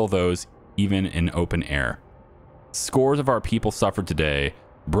strangle those even in open air. Scores of our people suffered today,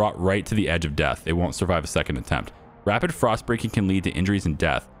 brought right to the edge of death. They won't survive a second attempt. Rapid frostbreaking can lead to injuries and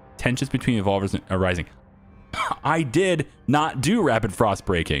death. Tensions between evolvers arising. I did not do rapid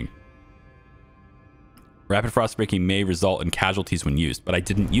frostbreaking. Rapid frostbreaking may result in casualties when used, but I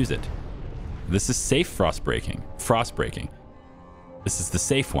didn't use it. This is safe frostbreaking. This is the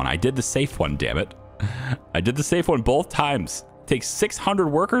safe one. I did the safe one, damn it. I did the safe one both times. It takes 600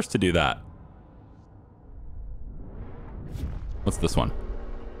 workers to do that. What's this one?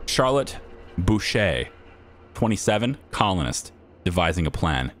 Charlotte Boucher, 27, colonist, devising a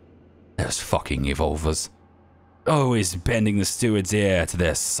plan. Those fucking evolvers. Always bending the steward's ear to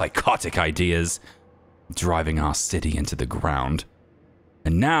their psychotic ideas, driving our city into the ground.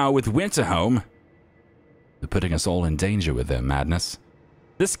 And now, with Winterhome, they're putting us all in danger with their madness.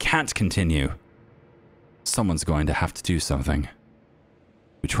 This can't continue. Someone's going to have to do something.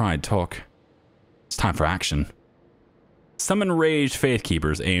 We tried talk. It's time for action. Some enraged faith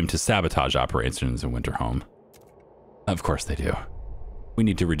keepers aim to sabotage operations in Winterhome. Of course they do. We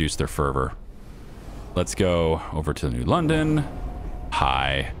need to reduce their fervor. Let's go over to New London.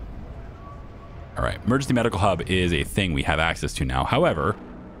 Hi. All right, emergency medical hub is a thing we have access to now. However,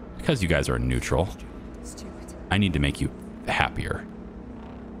 because you guys are neutral, I need to make you happier.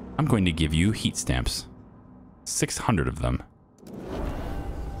 I'm going to give you heat stamps. 600 of them.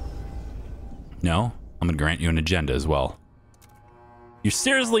 No, I'm going to grant you an agenda as well. You're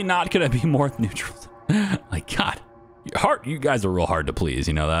seriously not going to be more neutral. Like, God, you guys are real hard to please.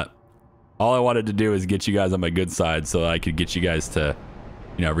 You know that? All I wanted to do is get you guys on my good side so I could get you guys to,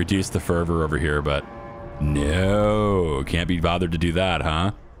 you know, reduce the fervor over here. But no, can't be bothered to do that,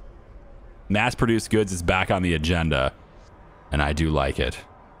 huh? Mass-produced goods is back on the agenda, and I do like it.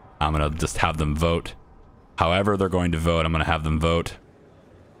 I'm going to just have them vote. However they're going to vote, I'm going to have them vote.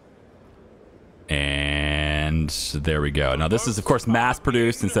 And there we go. Now, this is, of course,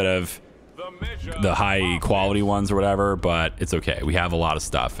 mass-produced instead of the high-quality ones or whatever, but it's okay. We have a lot of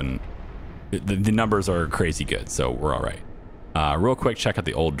stuff, and the numbers are crazy good, so we're all right. Real quick, check out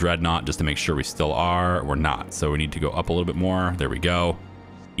the old Dreadnought just to make sure we still are. We're not, so we need to go up a little bit more. There we go.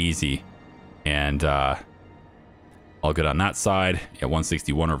 Easy. And all good on that side. Yeah,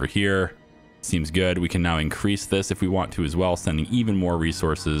 161 over here. Seems good. We can now increase this if we want to as well, sending even more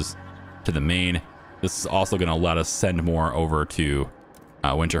resources to the main. This is also going to let us send more over to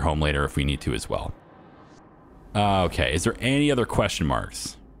Winterhome later if we need to as well. Okay, is there any other question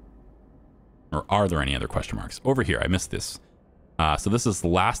marks? Or are there any other question marks? Over here, I missed this. So this is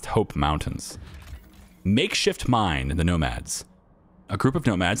Last Hope Mountains. Makeshift mine, the Nomads. A group of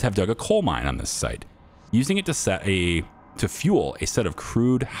Nomads have dug a coal mine on this site, using it to fuel a set of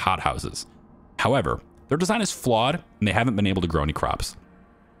crude hothouses. However, their design is flawed, and they haven't been able to grow any crops.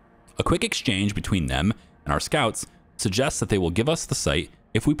 A quick exchange between them and our scouts suggests that they will give us the site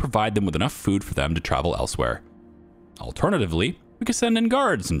if we provide them with enough food for them to travel elsewhere. Alternatively, we could send in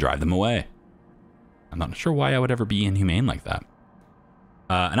guards and drive them away. I'm not sure why I would ever be inhumane like that.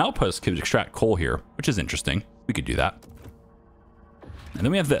 An outpost could extract coal here, which is interesting. We could do that. And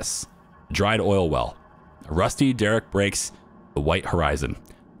then we have this, a dried oil well. A rusty derrick breaks the white horizon.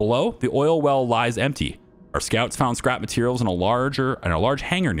 Below, the oil well lies empty. Our scouts found scrap materials in a large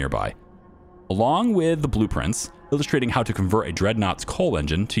hangar nearby. Along with the blueprints, illustrating how to convert a dreadnought's coal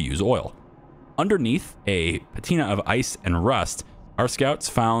engine to use oil. Underneath a patina of ice and rust, our scouts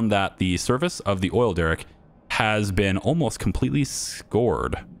found that the surface of the oil derrick has been almost completely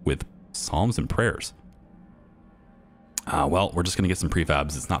scored with psalms and prayers. Well, we're just going to get some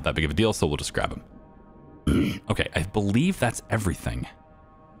prefabs. It's not that big of a deal, so we'll just grab them. Okay, I believe that's everything.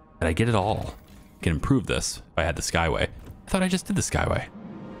 Did I get it all? I can improve this if I had the Skyway. I thought I just did the Skyway.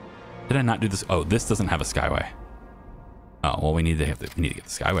 Did I not do this? Oh, this doesn't have a Skyway. Oh, well, we need to get the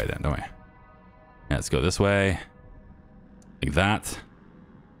Skyway then, don't we? Yeah, let's go this way. Like that.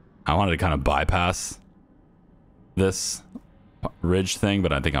 I wanted to kind of bypass this ridge thing,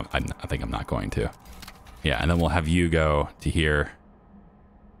 but I think I'm not going to. Yeah, and then we'll have you go to here.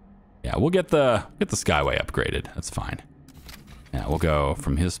 Yeah, we'll get the Skyway upgraded. That's fine. Yeah, we'll go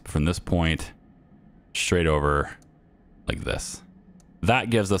from this point straight over like this.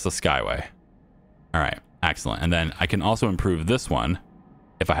 That gives us a Skyway. All right, excellent. And then I can also improve this one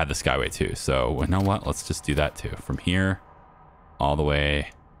if I had the Skyway too. So you know what? Let's just do that too. From here all the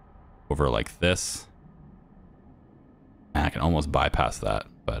way over like this. And I can almost bypass that,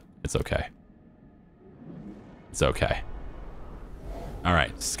 but it's okay. It's okay. All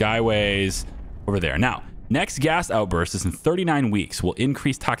right, Skyways over there. Now, next gas outburst is in 39 weeks. Will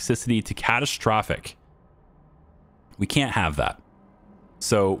increase toxicity to catastrophic. We can't have that.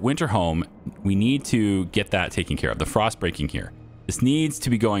 So Winterhome, we need to get that taken care of. The frost breaking here. This needs to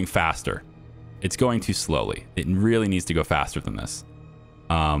be going faster. It's going too slowly. It really needs to go faster than this.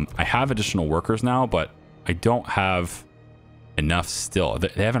 I have additional workers now, but I don't have enough still. They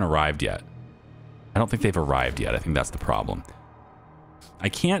haven't arrived yet. I don't think they've arrived yet. I think that's the problem. I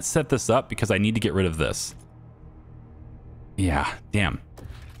can't set this up because I need to get rid of this. Yeah, damn.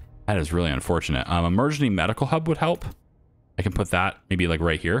 That is really unfortunate. Emergency medical hub would help. I can put that maybe like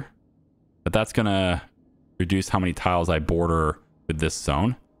right here. But that's going to reduce how many tiles I border with this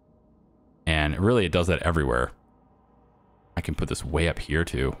zone. And really, it does that everywhere. I can put this way up here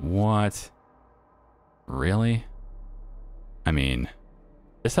too. What? Really? I mean,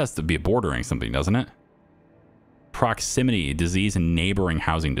 this has to be bordering something, doesn't it? Proximity, disease, and neighboring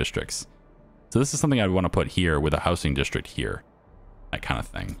housing districts. So this is something I'd want to put here with a housing district here. That kind of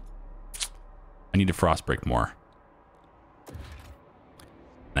thing. I need to frost break more. And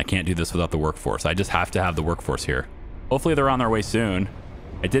I can't do this without the workforce. I just have to have the workforce here. Hopefully they're on their way soon.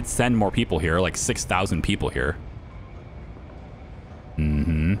 I did send more people here, like 6,000 people here.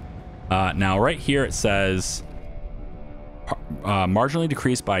 Now right here it says marginally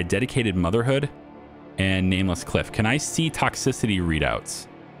decreased by dedicated motherhood and nameless cliff. Can I see toxicity readouts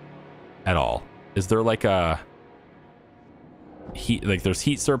at all? Is there like a heat, like there's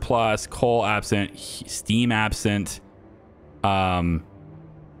heat surplus, coal absent, steam absent?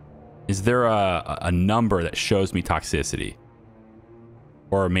 Is there a number that shows me toxicity?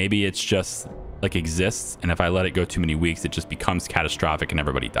 Or maybe it's just like exists, and if I let it go too many weeks, it just becomes catastrophic and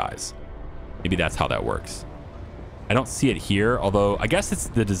everybody dies. Maybe that's how that works. I don't see it here, although I guess it's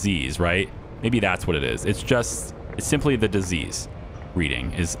the disease, right? Maybe that's what it is. It's simply the disease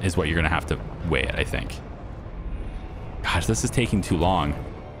reading is what you're gonna have to weigh it, I think. Gosh, this is taking too long.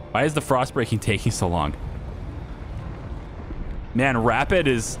 Why is the frost breaking taking so long? Man, rapid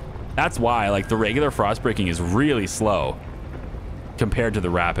is, that's why, like the regular frost breaking is really slow compared to the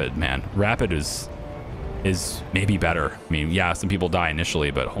rapid, man. Rapid is maybe better. I mean, yeah, some people die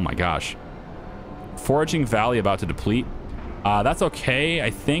initially, but oh my gosh. Foraging Valley about to deplete. That's okay. I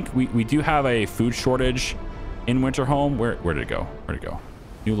think we do have a food shortage in Winterhome. Where did it go? Where'd it go?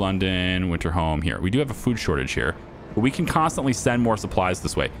 New London, Winterhome. Here. We do have a food shortage here, but we can constantly send more supplies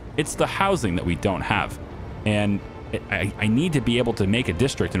this way. It's the housing that we don't have. And I need to be able to make a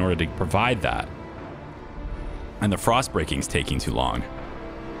district in order to provide that. And the frost breaking's taking too long.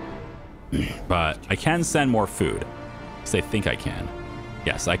 But I can send more food. Because I think I can.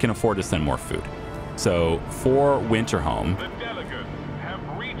 Yes, I can afford to send more food. So for Winterhome, The delegates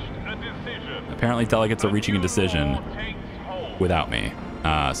have reached a decision. Apparently delegates are reaching a decision without me.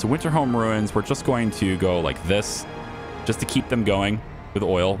 So Winterhome ruins, we're just going to go like this, just to keep them going with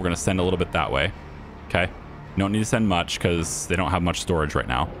oil. We're going to send a little bit that way. Okay. You don't need to send much because they don't have much storage right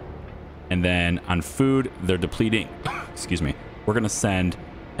now. And then on food, they're depleting. Excuse me. We're going to send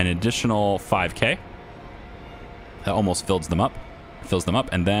an additional 5K. That almost fills them up.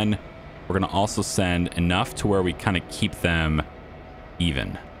 And then we're going to also send enough to where we kind of keep them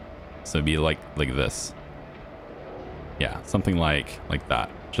even. So it'd be like this. Yeah, something like that.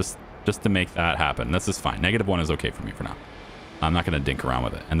 Just to make that happen. This is fine. -1 is okay for me for now. I'm not going to dink around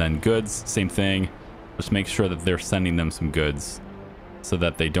with it. And then goods, same thing. Just make sure that they're sending them some goods so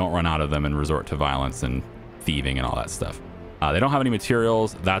that they don't run out of them and resort to violence and thieving and all that stuff. They don't have any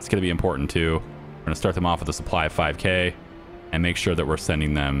materials. That's going to be important too. We're going to start them off with a supply of 5K and make sure that we're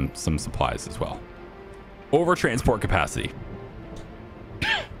sending them some supplies as well. Over transport capacity.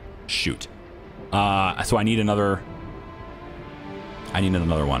 Shoot. So I need another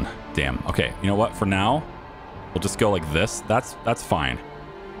one. Damn. Okay. You know what? For now, we'll just go like this. That's fine.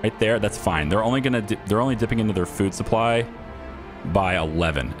 Right there. That's fine. They're only dipping into their food supply by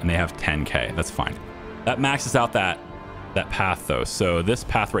 11 and they have 10K. That's fine. That maxes out that path though. So this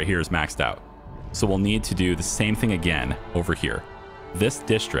path right here is maxed out. So we'll need to do the same thing again over here. This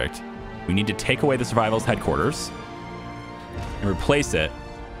district, we need to take away the survivalist headquarters and replace it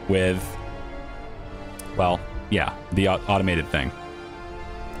with, well, yeah, the automated thing.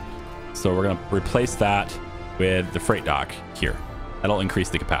 So we're going to replace that with the freight dock here. That'll increase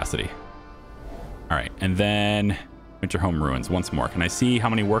the capacity. All right. And then Winterhome ruins once more. Can I see how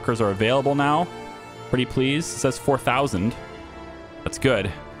many workers are available now? Pretty please. It says 4,000. That's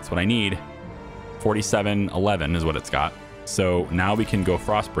good. That's what I need. 4711 is what it's got. So now we can go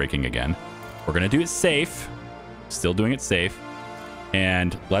frost breaking again. We're going to do it safe. Still doing it safe.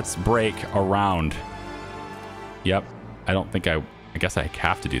 And let's break around. Yep. I guess I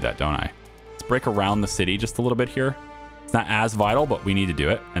have to do that, don't I? Let's break around the city just a little bit here. It's not as vital, but we need to do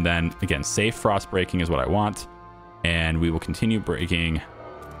it. And then again, safe frost breaking is what I want. And we will continue breaking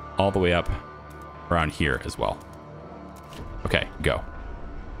all the way up around here as well. Okay, go.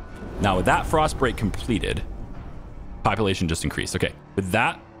 Now with that frost break completed, population just increased. Okay, with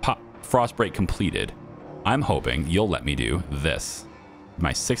that frost break completed, I'm hoping you'll let me do this.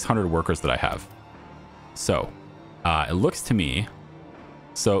 My 600 workers that I have. So it looks to me,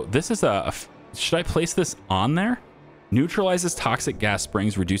 so this is should I place this on there? Neutralizes toxic gas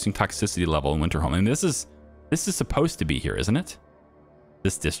springs, reducing toxicity level in Winterhome. And this is supposed to be here, isn't it?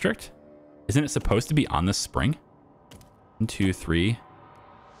 This district? Isn't it supposed to be on this spring? 1, 2, 3.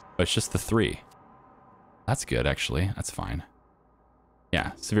 But it's just the 3. That's good, actually. That's fine.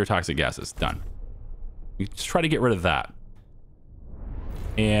 Yeah, severe toxic gases. Done. You just try to get rid of that.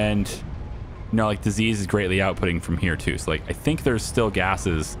 And, you know, like disease is greatly outputting from here too. So like, I think there's still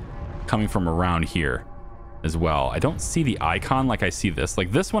gases coming from around here as well. I don't see the icon like I see this.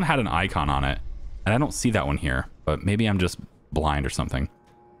 Like this one had an icon on it and I don't see that one here, but maybe I'm just blind or something.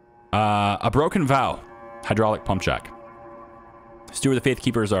 A broken vow. Hydraulic pump jack. Steward the Faith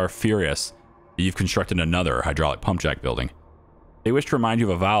Keepers are furious that you've constructed another hydraulic pump jack building. They wish to remind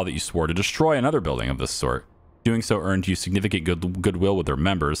you of a vow that you swore to destroy another building of this sort. Doing so earned you significant goodwill with their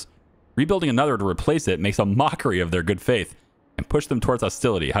members. Rebuilding another to replace it makes a mockery of their good faith and push them towards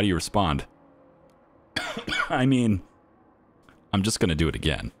hostility. How do you respond? I mean, I'm just going to do it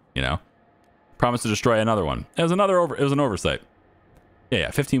again, you know? Promise to destroy another one. It was an oversight.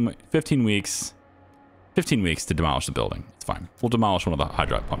 Yeah, 15 weeks. 15 weeks to demolish the building. It's fine. We'll demolish one of the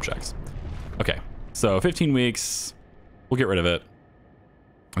hydraulic pump jacks. Okay, so 15 weeks. We'll get rid of it.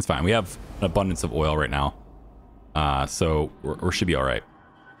 It's fine. We have an abundance of oil right now. So we should be all right.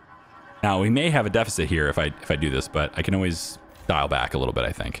 Now, we may have a deficit here if I do this, but I can always dial back a little bit,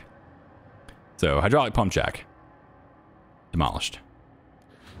 I think. So, hydraulic pump jack. Demolished.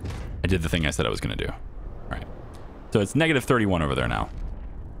 I did the thing I said I was going to do. All right. So, it's negative 31 over there now.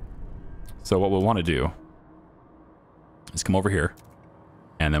 So, what we'll want to do is come over here,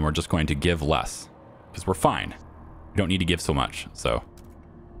 and then we're just going to give less, because we're fine. We don't need to give so much, so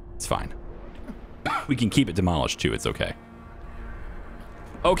it's fine. We can keep it demolished, too. It's okay.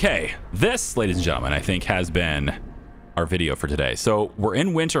 Okay, this, ladies and gentlemen, I think has been our video for today. So we're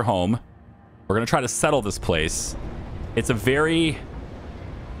in Winterhome. We're going to try to settle this place. It's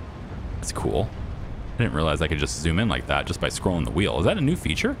cool. I didn't realize I could just zoom in like that just by scrolling the wheel. Is that a new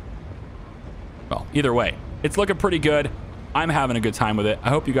feature? Well, either way, it's looking pretty good. I'm having a good time with it. I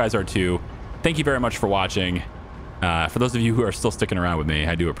hope you guys are too. Thank you very much for watching. For those of you who are still sticking around with me,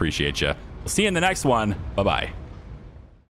 I do appreciate you. We'll see you in the next one. Bye-bye.